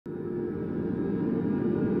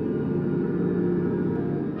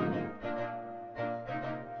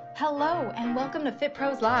Hello and welcome to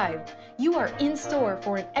FitPros Live. You are in store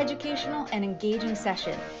for an educational and engaging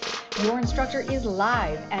session. Your instructor is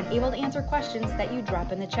live and able to answer questions that you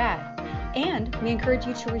drop in the chat. And we encourage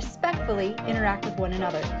you to respectfully interact with one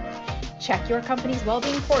another. Check your company's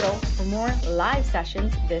well-being portal for more live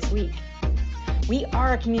sessions this week. We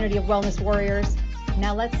are a community of wellness warriors.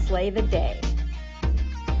 Now let's slay the day.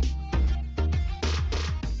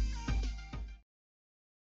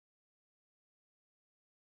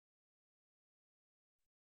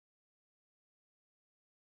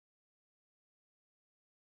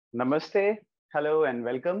 Namaste, hello and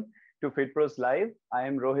welcome to FitPros Live. I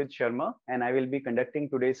am Rohit Sharma and I will be conducting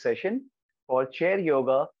today's session for chair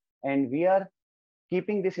yoga, and we are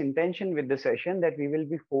keeping this intention with the session that we will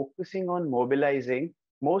be focusing on mobilizing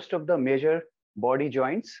most of the major body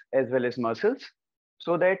joints as well as muscles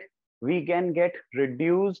so that we can get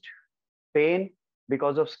reduced pain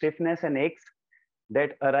because of stiffness and aches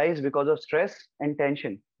that arise because of stress and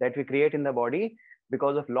tension that we create in the body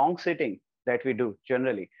because of long sitting that we do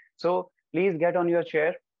generally. So please get on your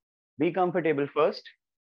chair, be comfortable first.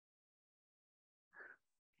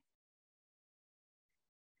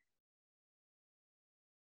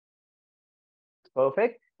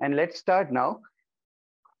 Perfect. And let's start now.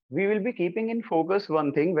 We will be keeping in focus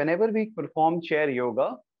one thing. Whenever we perform chair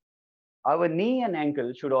yoga, our knee and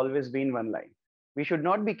ankle should always be in one line. We should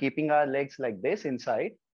not be keeping our legs like this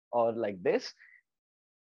inside or like this.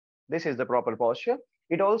 This is the proper posture.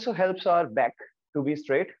 It also helps our back to be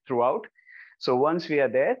straight throughout. So once we are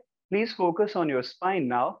there, please focus on your spine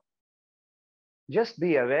now. Just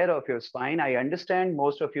be aware of your spine. I understand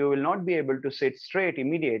most of you will not be able to sit straight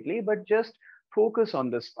immediately, but just focus on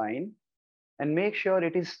the spine and make sure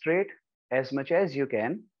it is straight as much as you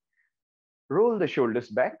can. Roll the shoulders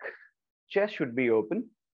back. Chest should be open.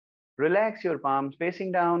 Relax your palms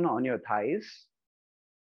facing down on your thighs.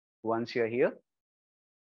 Once you're here,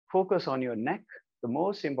 focus on your neck, the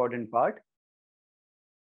most important part.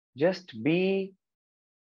 Just be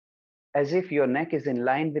as if your neck is in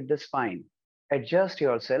line with the spine. Adjust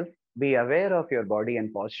yourself. Be aware of your body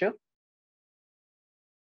and posture.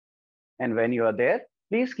 And when you are there,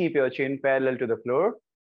 please keep your chin parallel to the floor.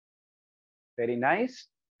 Very nice.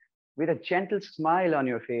 With a gentle smile on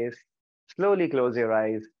your face, slowly close your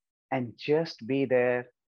eyes and just be there.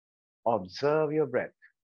 Observe your breath.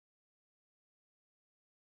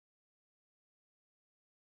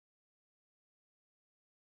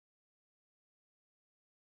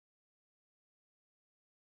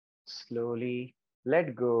 Slowly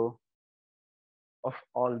let go of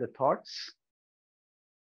all the thoughts.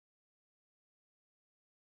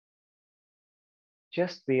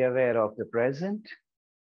 Just be aware of the present.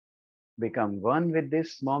 Become one with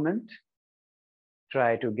this moment.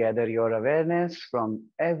 Try to gather your awareness from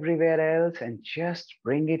everywhere else and just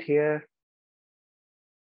bring it here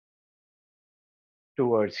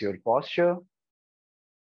towards your posture.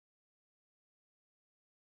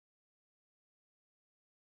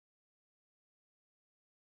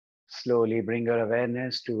 Slowly bring your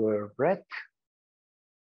awareness to your breath.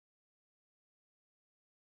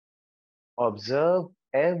 Observe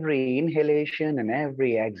every inhalation and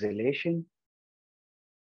every exhalation.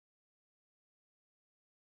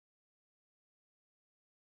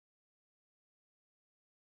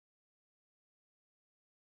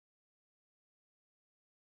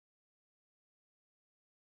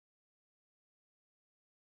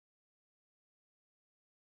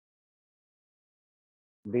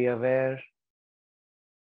 Be aware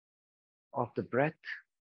of the breath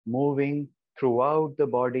moving throughout the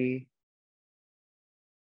body.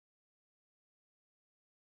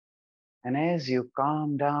 And as you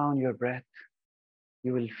calm down your breath,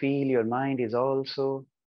 you will feel your mind is also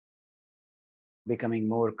becoming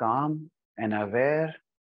more calm and aware.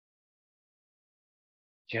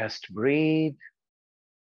 Just breathe.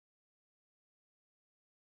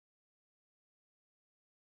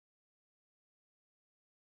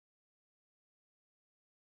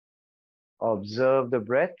 Observe the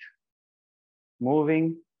breath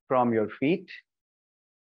moving from your feet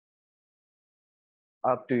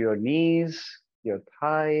up to your knees, your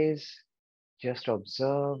thighs. Just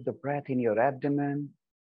observe the breath in your abdomen,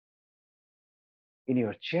 in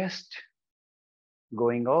your chest,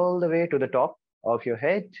 going all the way to the top of your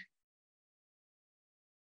head,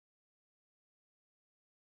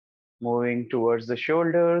 moving towards the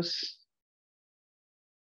shoulders,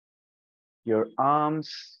 your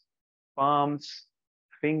arms, palms,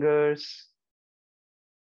 fingers.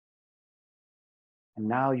 And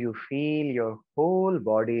now you feel your whole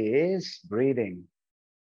body is breathing.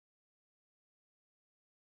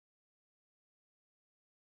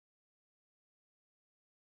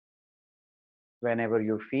 Whenever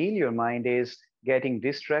you feel your mind is getting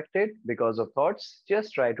distracted because of thoughts,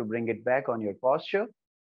 just try to bring it back on your posture,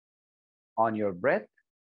 on your breath,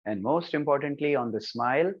 and most importantly, on the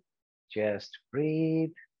smile. Just breathe.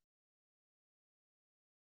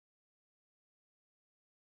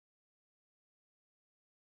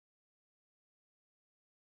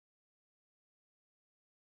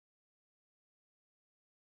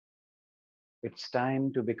 It's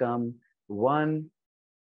time to become one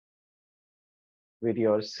with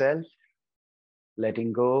yourself,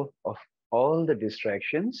 letting go of all the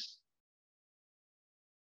distractions.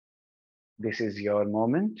 This is your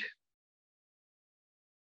moment.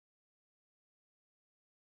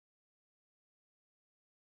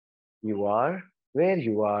 You are where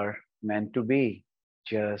you are meant to be.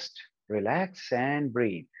 Just relax and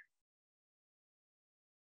breathe.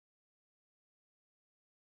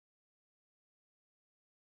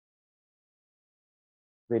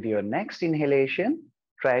 With your next inhalation,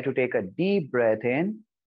 try to take a deep breath in.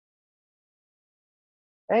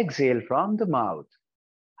 Exhale from the mouth.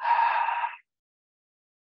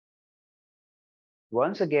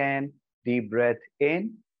 Once again, deep breath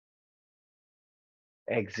in.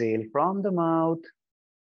 Exhale from the mouth.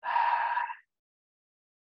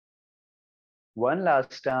 One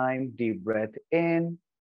last time, deep breath in.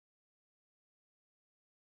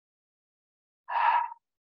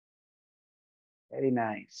 Very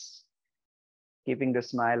nice. Keeping the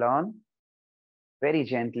smile on. Very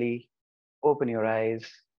gently, open your eyes.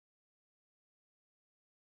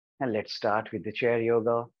 And let's start with the chair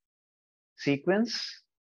yoga sequence.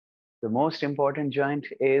 The most important joint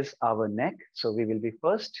is our neck. So we will be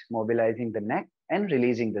first mobilizing the neck and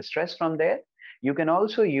releasing the stress from there. You can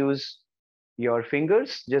also use your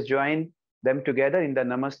fingers, just join them together in the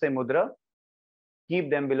Namaste Mudra. Keep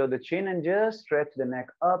them below the chin and just stretch the neck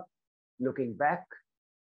up, looking back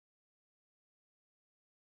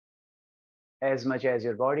as much as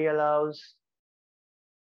your body allows.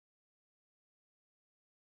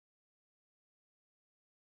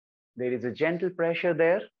 There is a gentle pressure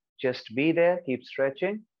there. Just be there, keep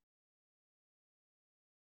stretching.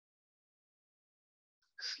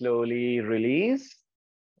 Slowly release.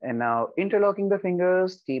 And now interlocking the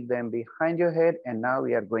fingers, keep them behind your head. And now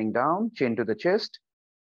we are going down, chin to the chest.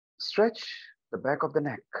 Stretch the back of the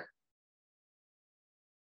neck.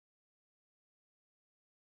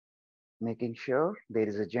 Making sure there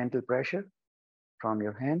is a gentle pressure from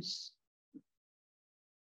your hands.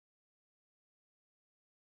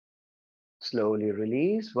 Slowly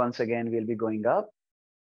release. Once again, we'll be going up.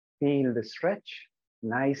 Feel the stretch,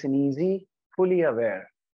 nice and easy, fully aware.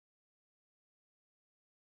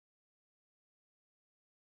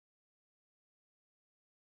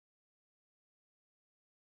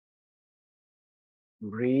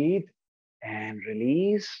 Breathe and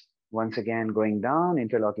release. Once again, going down,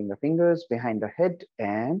 interlocking the fingers behind the head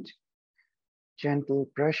and gentle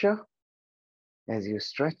pressure as you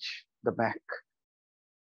stretch the back.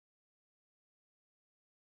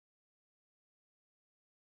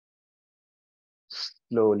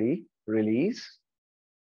 Slowly release.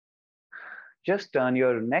 Just turn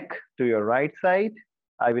your neck to your right side.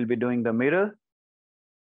 I will be doing the mirror.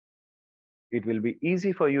 It will be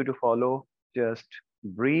easy for you to follow. Just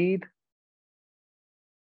breathe.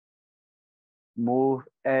 Move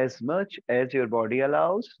as much as your body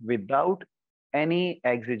allows without any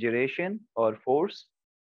exaggeration or force.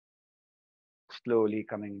 Slowly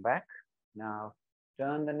coming back. Now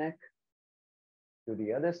turn the neck to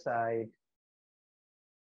the other side.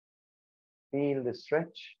 Feel the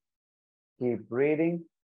stretch. Keep breathing.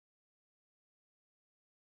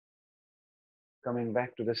 Coming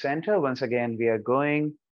back to the center. Once again, we are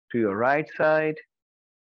going to your right side.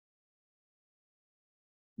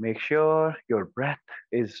 Make sure your breath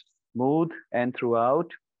is smooth and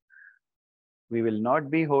throughout. We will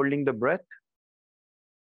not be holding the breath.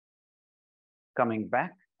 Coming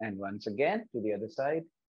back and once again to the other side.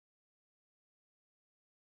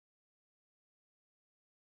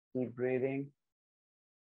 Keep breathing.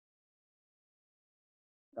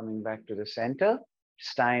 Coming back to the center.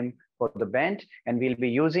 It's time for the bend and we'll be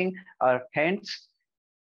using our hands.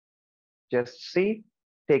 Just see,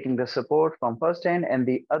 taking the support from first hand and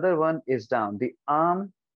the other one is down. The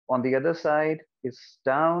arm on the other side is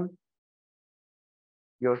down.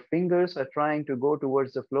 Your fingers are trying to go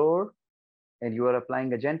towards the floor and you are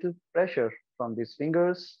applying a gentle pressure from these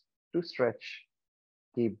fingers to stretch.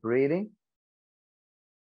 Keep breathing.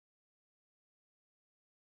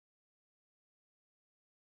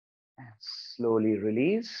 And slowly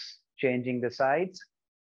release, changing the sides.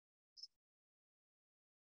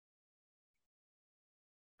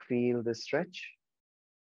 Feel the stretch.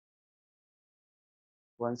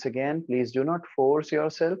 Once again, please do not force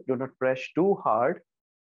yourself. Do not press too hard.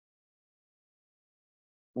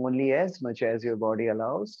 Only as much as your body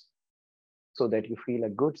allows so that you feel a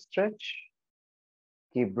good stretch.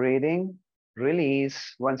 Keep breathing.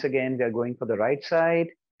 Release. Once again, we are going for the right side.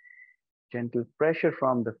 Gentle pressure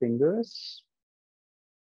from the fingers.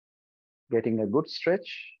 Getting a good stretch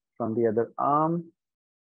from the other arm.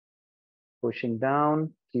 Pushing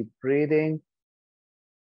down. Keep breathing.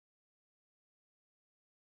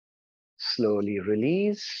 Slowly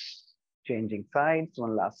release. Changing sides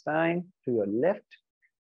one last time to your left.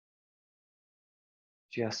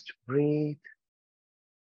 Just breathe.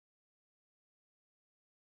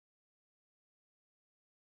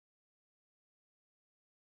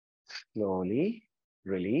 Slowly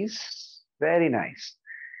release. Very nice.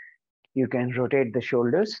 You can rotate the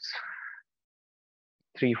shoulders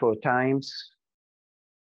 3-4 times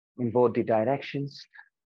in both the directions.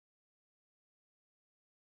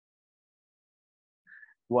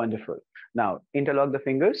 Wonderful. Now interlock the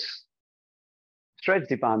fingers. Stretch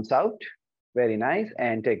the palms out. Very nice.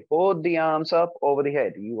 And take both the arms up over the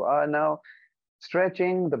head. You are now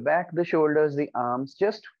stretching the back, the shoulders, the arms.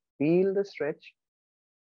 Just feel the stretch.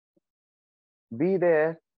 Be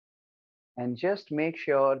there. And just make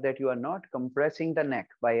sure that you are not compressing the neck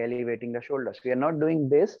by elevating the shoulders. We are not doing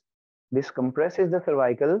this. This compresses the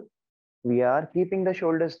cervical. We are keeping the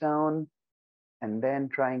shoulders down and then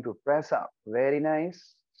trying to press up. Very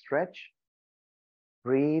nice. Stretch.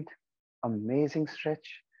 Breathe. Amazing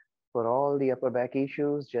stretch for all the upper back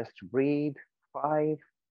issues. Just breathe. 5,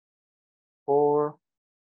 4,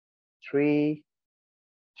 3,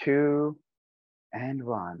 2, and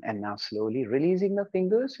 1. And now slowly releasing the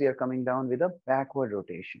fingers, we are coming down with a backward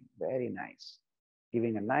rotation. Very nice.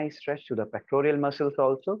 Giving a nice stretch to the pectoral muscles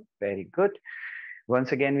also. Very good.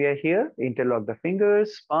 Once again, we are here. Interlock the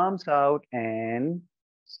fingers, palms out, and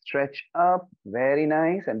stretch up. Very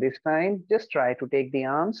nice. And this time, just try to take the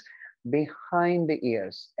arms behind the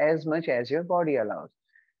ears as much as your body allows.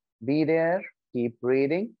 Be there. Keep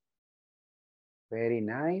breathing. Very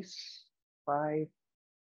nice. 5,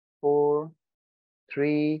 4,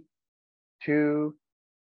 3, 2,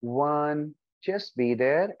 1. Just be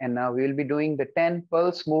there. And now we'll be doing the 10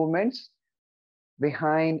 pulse movements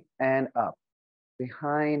behind and up,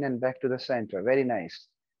 behind and back to the center. Very nice.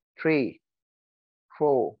 3,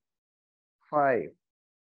 4, 5,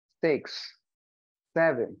 6,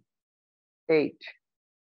 7, 8,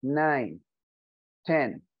 9,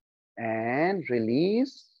 10. And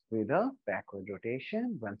release with a backward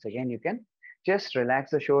rotation. Once again, you can just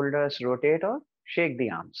relax the shoulders, rotate or shake the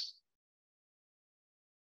arms.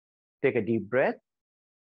 Take a deep breath.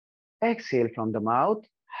 Exhale from the mouth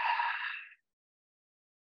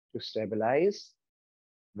to stabilize.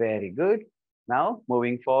 Very good. Now,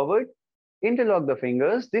 moving forward, interlock the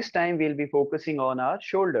fingers. This time, we'll be focusing on our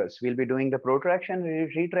shoulders. We'll be doing the protraction,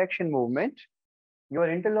 retraction movement. You are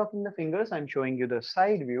interlocking the fingers. I'm showing you the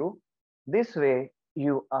side view. This way,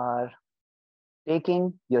 you are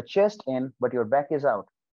taking your chest in, but your back is out.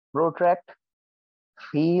 Protract.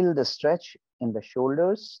 Feel the stretch in the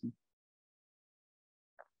shoulders.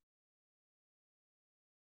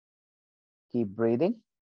 Keep breathing.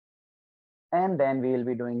 And then we will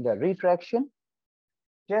be doing the retraction.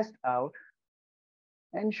 Chest out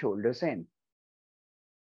and shoulders in.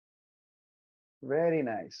 Very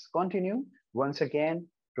nice. Continue. Once again,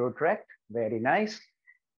 protract. Very nice.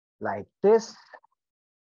 Like this.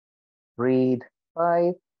 Breathe.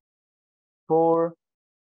 5, 4,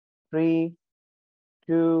 3,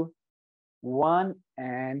 2, 1.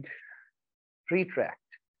 And retract.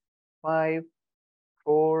 5,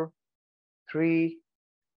 4, 3,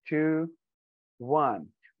 2, 1.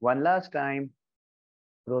 One last time.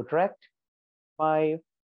 Protract. 5,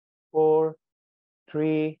 4,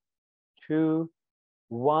 3, 2,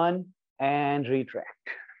 1. And retract.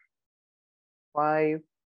 5,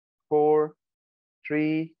 4,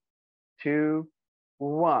 3, 2,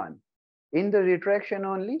 1. In the retraction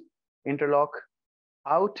only, interlock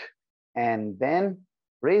out and then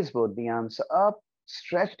raise both the arms up,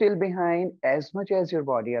 stretch till behind as much as your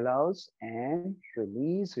body allows and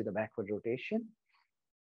release with a backward rotation.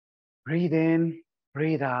 Breathe in,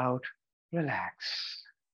 breathe out, relax.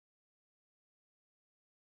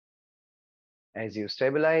 As you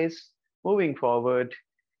stabilize, moving forward,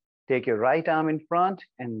 take your right arm in front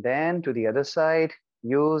and then to the other side.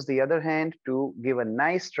 Use the other hand to give a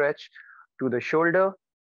nice stretch to the shoulder.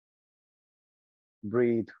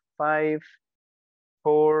 Breathe. 5,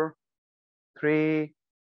 4, 3,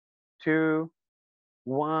 2,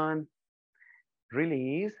 1.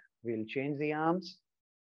 Release. We'll change the arms.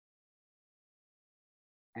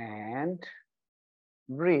 And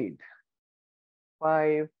breathe.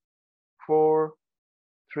 5, 4,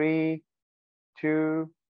 3, 2,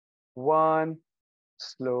 1.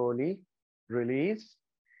 Slowly release.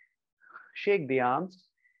 Shake the arms.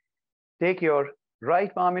 Take your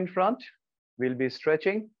right palm in front. We'll be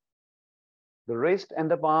stretching the wrist and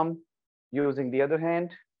the palm using the other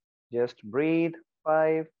hand. Just breathe.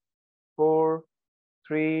 5, 4,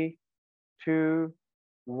 3, 2,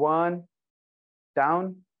 1.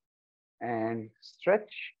 Down and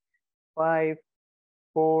stretch. 5,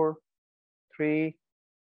 4, 3,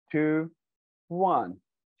 2, 1.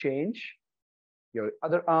 Change your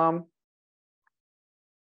other arm.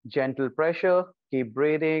 Gentle pressure. Keep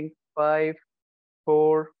breathing. 5,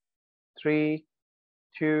 4, 3,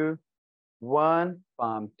 2, 1.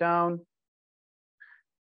 Palm down.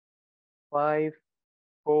 5,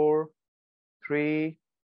 4, 3,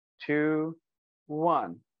 2,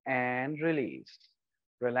 1. And release.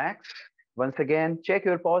 Relax. Once again, check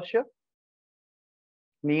your posture.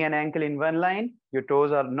 Knee and ankle in one line. Your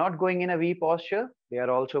toes are not going in a V posture. They are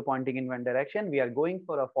also pointing in one direction. We are going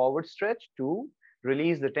for a forward stretch to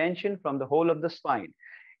release the tension from the whole of the spine.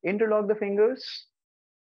 Interlock the fingers.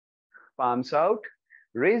 Palms out.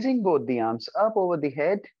 Raising both the arms up over the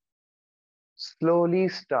head. Slowly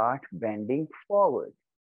start bending forward.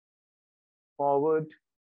 Forward,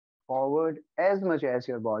 forward as much as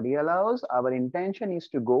your body allows. Our intention is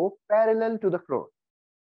to go parallel to the floor.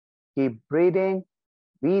 Keep breathing.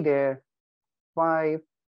 Be there. 5,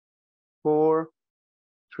 4,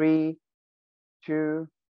 3, 2,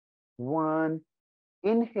 1.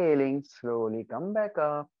 Inhaling, slowly come back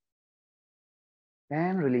up.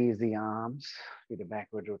 And release the arms with a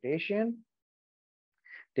backward rotation.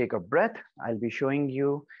 Take a breath. I'll be showing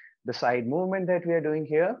you the side movement that we are doing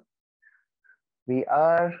here. We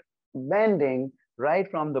are bending right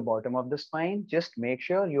from the bottom of the spine. Just make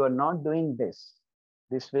sure you are not doing this.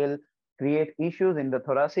 This will create issues in the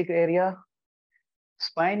thoracic area.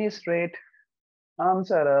 Spine is straight,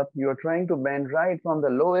 arms are up. You are trying to bend right from the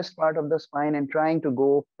lowest part of the spine and trying to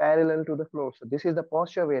go parallel to the floor. So this is the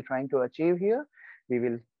posture we are trying to achieve here. We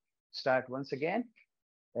will start once again.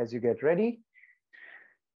 As you get ready,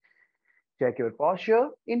 check your posture,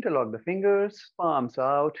 interlock the fingers, palms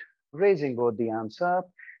out, raising both the arms up.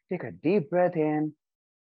 Take a deep breath in,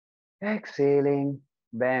 exhaling,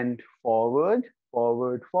 bend forward,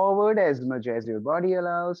 forward, forward as much as your body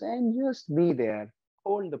allows, and just be there.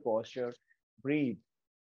 Hold the posture, breathe.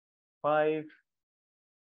 5,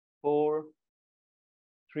 4,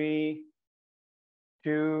 3,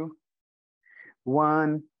 2,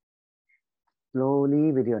 1.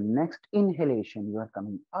 Slowly with your next inhalation, you are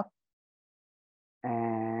coming up.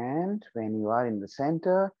 And when you are in the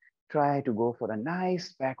center, try to go for a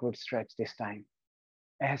nice backward stretch this time.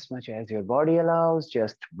 As much as your body allows,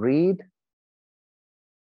 just breathe.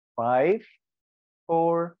 5,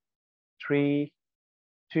 4, 3,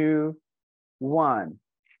 2, 1.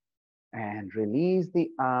 And release the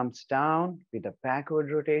arms down with a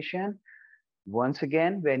backward rotation. Once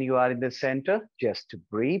again, when you are in the center, just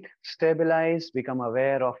breathe, stabilize, become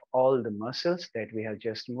aware of all the muscles that we have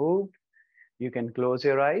just moved. You can close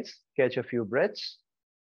your eyes, catch a few breaths.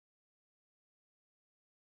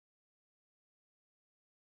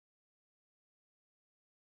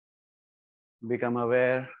 Become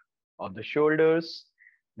aware of the shoulders,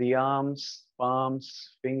 the arms,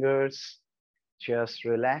 palms, fingers. Just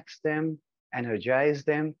relax them, energize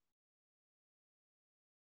them.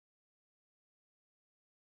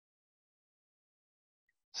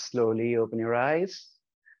 Slowly open your eyes.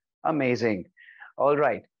 Amazing. All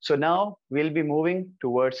right. So now we'll be moving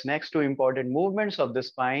towards next two important movements of the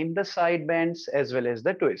spine, the side bends as well as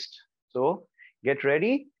the twist. So get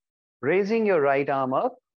ready. Raising your right arm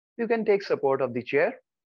up. You can take support of the chair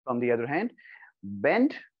from the other hand.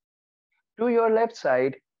 Bend to your left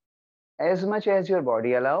side as much as your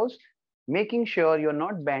body allows, making sure you're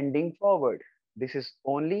not bending forward. This is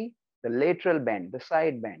only the lateral bend, the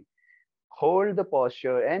side bend. Hold the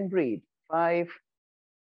posture and breathe. 5,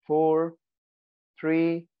 4,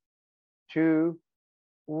 3, 2,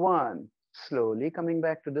 1. Slowly coming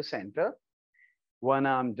back to the center. One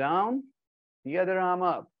arm down, the other arm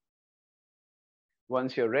up.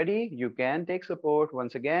 Once you're ready, you can take support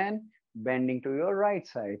once again, bending to your right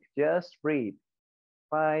side. Just breathe.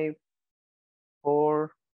 5,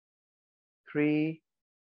 4, 3,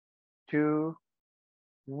 2,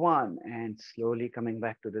 1. And slowly coming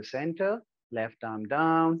back to the center. Left arm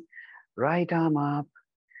down, right arm up.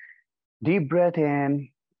 Deep breath in,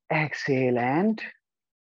 exhale, and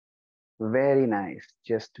very nice.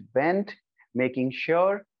 Just bend, making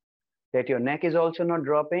sure that your neck is also not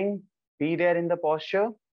dropping. Be there in the posture.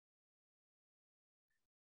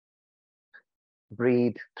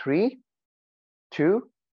 Breathe. 3, 2,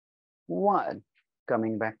 1.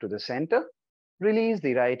 Coming back to the center. Release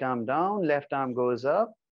the right arm down, left arm goes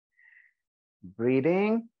up.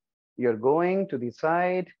 Breathing. You're going to the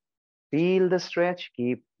side. Feel the stretch.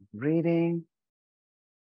 Keep breathing.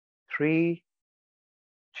 3,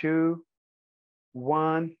 2,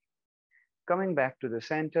 1. Coming back to the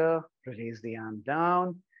center. Release the arm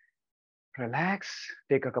down. Relax.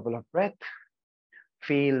 Take a couple of breaths.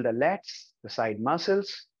 Feel the lats, the side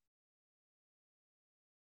muscles.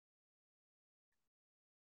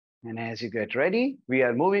 And as you get ready, we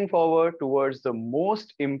are moving forward towards the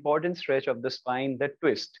most important stretch of the spine, the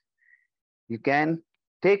twist. You can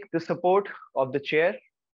take the support of the chair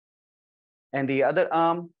and the other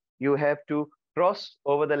arm, you have to cross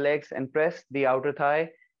over the legs and press the outer thigh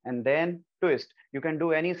and then twist. You can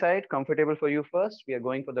do any side, comfortable for you first. We are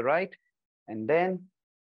going for the right and then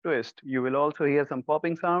twist. You will also hear some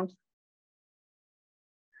popping sounds.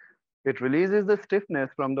 It releases the stiffness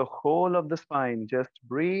from the whole of the spine. Just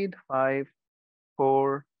breathe. 5,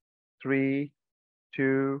 4, 3,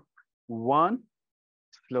 2, 1.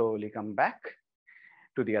 Slowly come back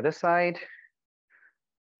to the other side.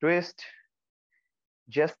 Twist.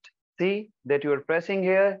 Just see that you are pressing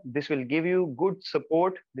here. This will give you good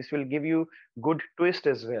support. This will give you good twist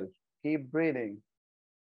as well. Keep breathing.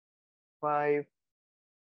 5,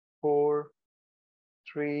 4,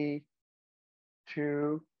 3,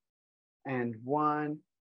 2, and 1.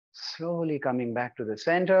 Slowly coming back to the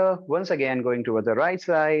center. Once again, going toward the right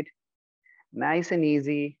side. Nice and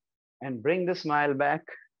easy. And bring the smile back.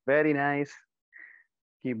 Very nice.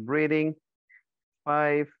 Keep breathing.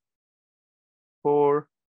 5, 4,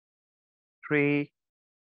 3,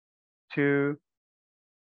 2,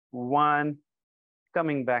 1.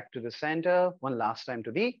 Coming back to the center. One last time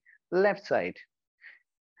to the left side.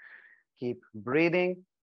 Keep breathing.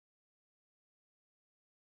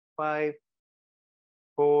 5,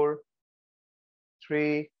 4,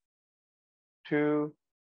 3, 2,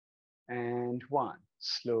 and 1.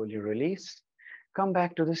 Slowly release. Come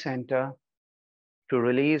back to the center to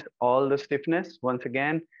release all the stiffness. Once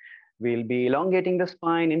again, we'll be elongating the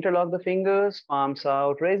spine, interlock the fingers, palms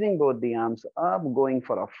out, raising both the arms up, going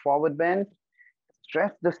for a forward bend.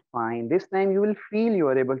 Stretch the spine. This time you will feel you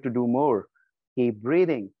are able to do more. Keep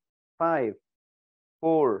breathing. 5,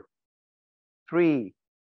 4, 3,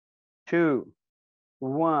 2,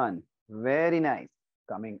 1. Very nice.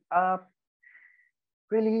 Coming up.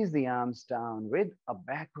 Release the arms down with a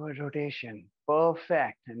backward rotation.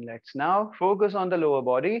 Perfect. And let's now focus on the lower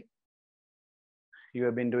body. You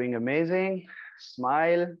have been doing amazing.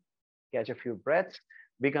 Smile. Catch a few breaths.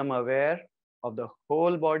 Become aware of the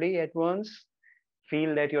whole body at once.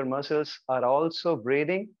 Feel that your muscles are also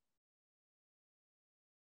breathing.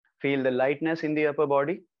 Feel the lightness in the upper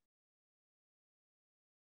body.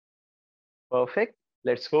 Perfect.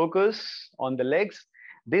 Let's focus on the legs.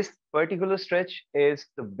 This particular stretch is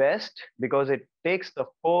the best because it takes the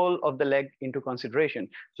whole of the leg into consideration.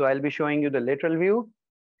 So I'll be showing you the lateral view.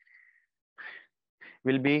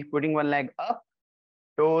 We'll be putting one leg up,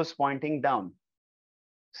 toes pointing down.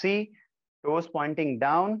 See, toes pointing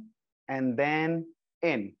down and then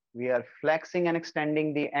in. We are flexing and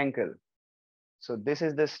extending the ankle. So this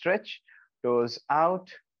is the stretch, toes out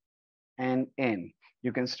and in.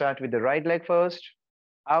 You can start with the right leg first,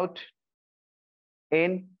 out,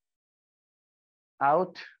 in,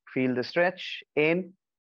 out, feel the stretch, in,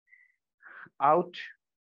 out,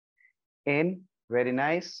 in, very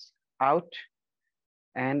nice, out,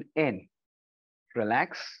 and in.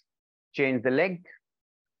 Relax, change the leg,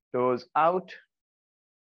 toes out,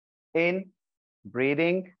 in,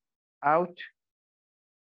 breathing, out,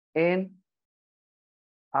 in,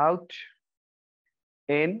 out,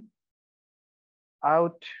 in,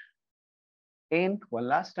 out, in. One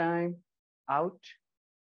last time, out,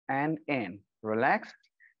 and in. Relax.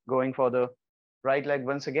 Going for the right leg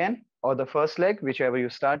once again, or the first leg, whichever you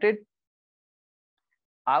started.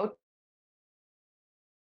 Out,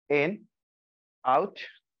 in, out,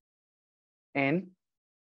 in,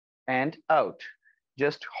 and out.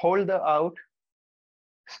 Just hold the out.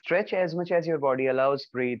 Stretch as much as your body allows.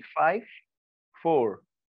 Breathe. 5, 4,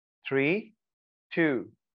 3, 2,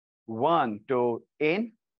 1. Toe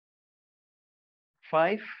in.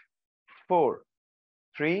 5, 4,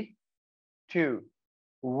 3, 2,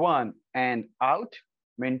 1. And out.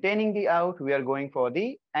 Maintaining the out, we are going for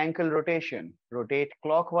the ankle rotation. Rotate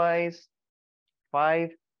clockwise.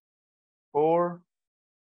 5, 4,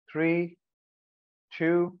 3,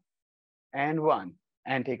 2, and 1.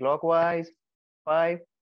 Anti-clockwise. 5,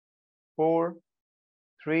 4,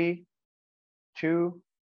 3, 2,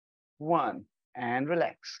 1. And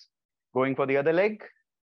relax. Going for the other leg.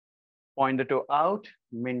 Point the toe out.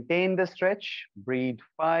 Maintain the stretch. Breathe.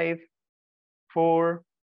 5, 4,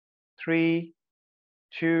 3,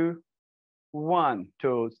 2, 1.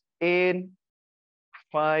 Toes in.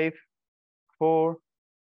 5, 4,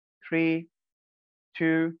 3,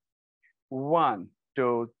 2, 1.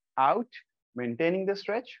 Toes out. Maintaining the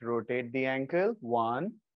stretch. Rotate the ankle.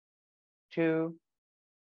 1, 2,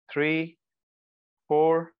 3,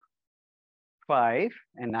 4, 5.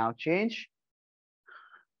 And now change.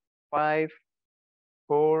 5,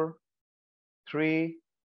 4, 3,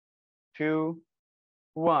 2,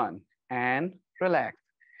 1. And relax.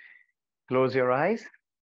 Close your eyes.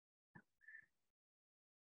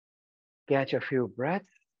 Catch a few breaths.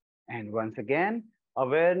 And once again,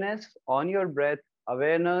 awareness on your breath,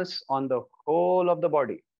 awareness on the whole of the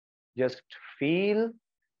body. Just feel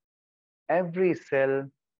every cell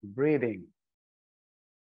breathing.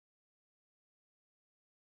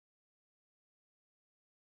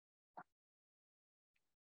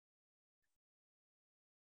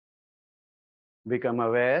 Become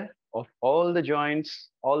aware of all the joints,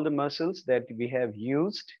 all the muscles that we have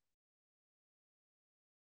used.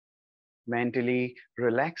 Mentally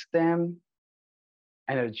relax them,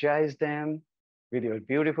 energize them with your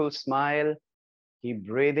beautiful smile. Keep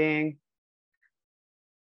breathing.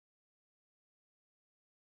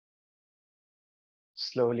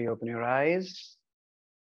 Slowly open your eyes.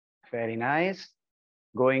 Very nice.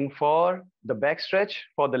 Going for the back stretch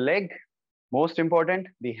for the leg. Most important,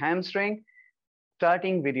 the hamstring.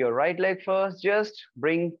 Starting with your right leg first, just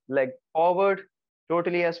bring leg forward,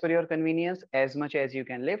 totally as per your convenience, as much as you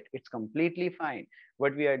can lift, it's completely fine.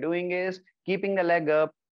 What we are doing is keeping the leg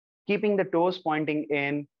up, keeping the toes pointing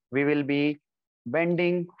in, we will be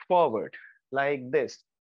bending forward like this,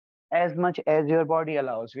 as much as your body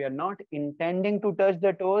allows. We are not intending to touch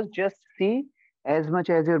the toes, just see as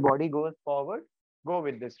much as your body goes forward, go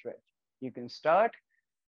with this stretch. You can start,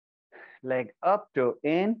 leg up, toe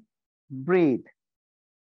in, breathe.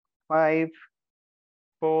 5,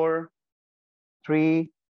 4, 3,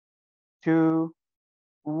 2,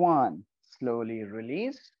 1. Slowly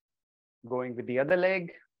release. Going with the other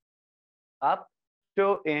leg. Up,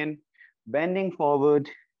 toe in, bending forward.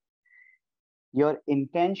 Your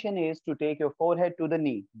intention is to take your forehead to the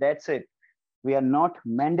knee. That's it. We are not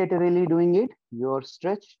mandatorily doing it. Your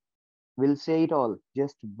stretch will say it all.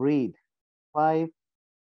 Just breathe. 5,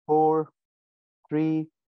 4, 3,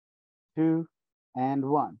 2, and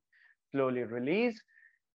 1. Slowly release.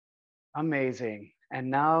 Amazing.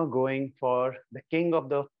 And now going for the king of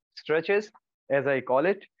the stretches, as I call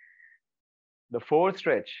it, the fourth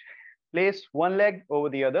stretch. Place one leg over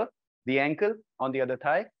the other, the ankle on the other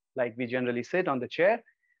thigh, like we generally sit on the chair.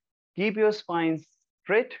 Keep your spine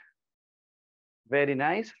straight. Very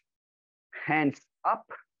nice. Hands up.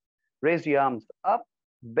 Raise the arms up.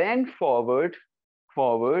 Bend forward,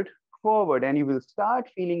 forward, forward. And you will start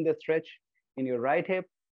feeling the stretch in your right hip.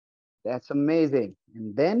 That's amazing.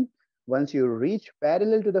 And then once you reach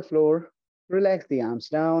parallel to the floor, relax the arms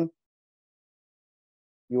down.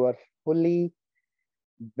 You are fully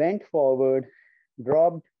bent forward,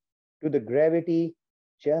 dropped to the gravity.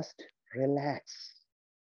 Just relax.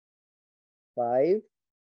 5,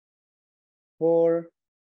 4,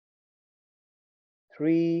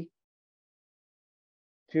 3,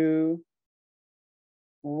 2,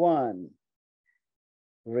 1.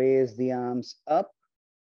 Raise the arms up.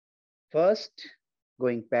 First,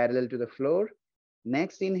 going parallel to the floor.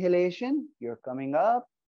 Next inhalation, you're coming up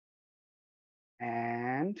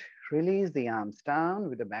and release the arms down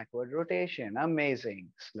with a backward rotation. Amazing.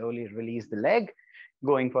 Slowly release the leg.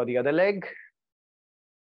 Going for the other leg.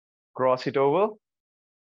 Cross it over.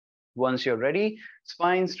 Once you're ready,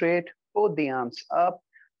 spine straight, both the arms up,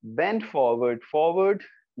 bend forward, forward.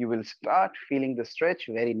 You will start feeling the stretch.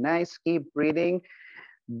 Very nice. Keep breathing.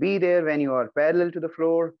 Be there when you are parallel to the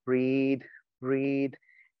floor. Breathe, breathe,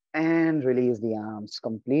 and release the arms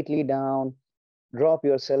completely down. Drop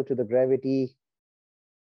yourself to the gravity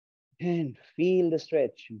and feel the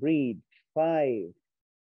stretch. Breathe. 5,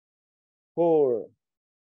 4,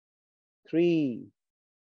 3,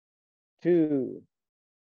 2,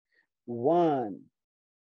 1.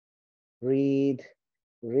 Breathe.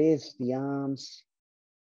 Raise the arms.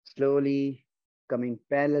 Slowly coming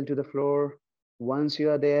parallel to the floor. Once you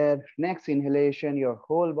are there, next inhalation, your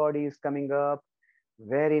whole body is coming up.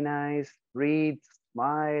 Very nice. Breathe,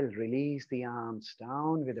 smile, release the arms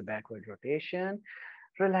down with a backward rotation.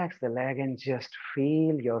 Relax the leg and just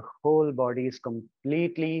feel your whole body is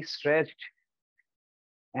completely stretched.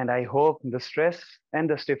 And I hope the stress and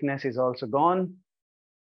the stiffness is also gone.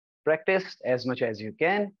 Practice as much as you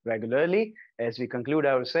can regularly as we conclude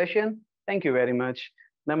our session. Thank you very much.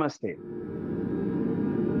 Namaste.